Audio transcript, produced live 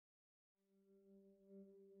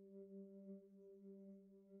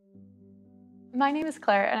My name is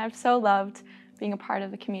Claire, and I've so loved being a part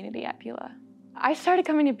of the community at Beulah. I started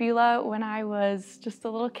coming to Beulah when I was just a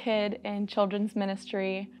little kid in children's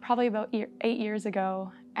ministry, probably about 8 years ago,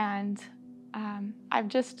 and I've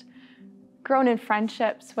just grown in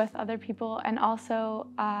friendships with other people and also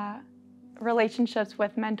relationships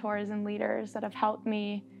with mentors and leaders that have helped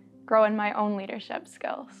me grow in my own leadership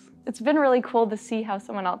skills. It's been really cool to see how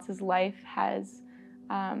someone else's life has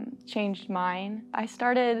changed mine. I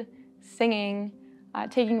started singing,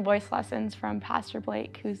 taking voice lessons from Pastor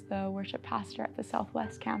Blake, who's the worship pastor at the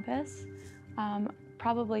Southwest campus,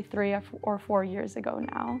 probably 3 or 4 years ago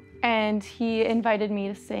now. And he invited me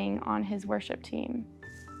to sing on his worship team,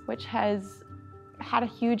 which has had a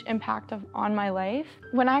huge impact on my life.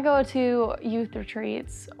 When I go to youth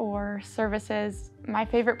retreats or services, my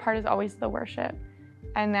favorite part is always the worship.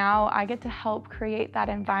 And now I get to help create that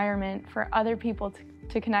environment for other people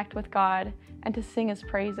to connect with God and to sing His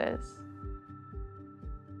praises.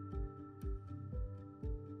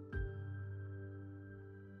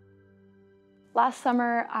 Last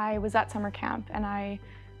summer, I was at summer camp and I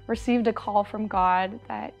received a call from God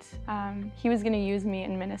that He was going to use me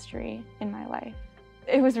in ministry in my life.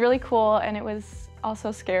 It was really cool, and it was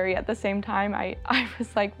also scary at the same time. I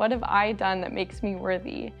was like, what have I done that makes me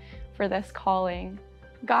worthy for this calling?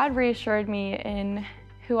 God reassured me in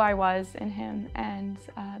who I was in Him and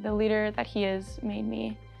the leader that He has made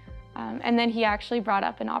me. And then He actually brought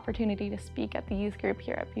up an opportunity to speak at the youth group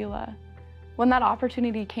here at Beulah. When that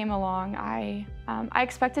opportunity came along, I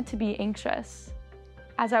expected to be anxious.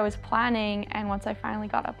 As I was planning, and once I finally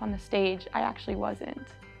got up on the stage, I actually wasn't.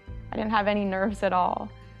 I didn't have any nerves at all.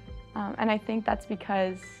 And I think that's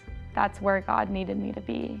because that's where God needed me to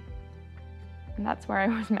be. And that's where I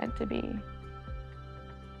was meant to be.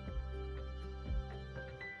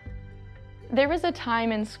 There was a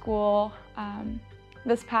time in school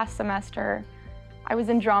this past semester, I was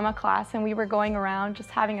in drama class and we were going around just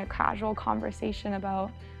having a casual conversation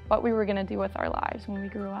about what we were going to do with our lives when we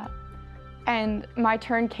grew up. And my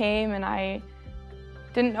turn came and I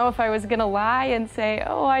didn't know if I was going to lie and say,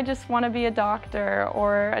 oh, I just want to be a doctor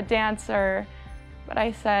or a dancer. But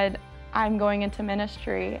I said, I'm going into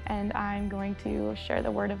ministry and I'm going to share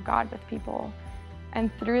the Word of God with people.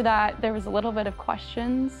 And through that, there was a little bit of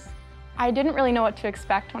questions. I didn't really know what to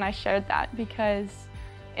expect when I shared that, because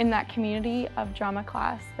in that community of drama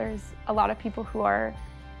class, there's a lot of people who are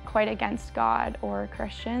quite against God or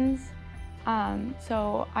Christians.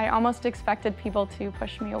 So I almost expected people to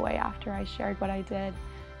push me away after I shared what I did.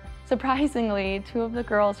 Surprisingly, 2 of the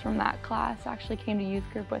girls from that class actually came to youth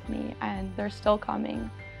group with me, and they're still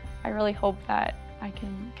coming. I really hope that I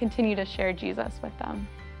can continue to share Jesus with them.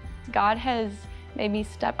 God has made me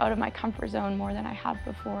step out of my comfort zone more than I have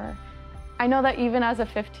before. I know that even as a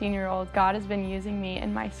 15-year-old, God has been using me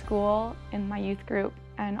in my school, in my youth group,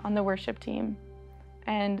 and on the worship team.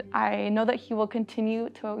 And I know that He will continue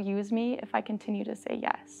to use me if I continue to say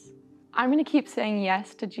yes. I'm going to keep saying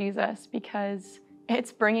yes to Jesus because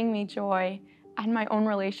it's bringing me joy, and my own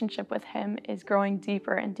relationship with Him is growing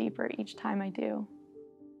deeper and deeper each time I do.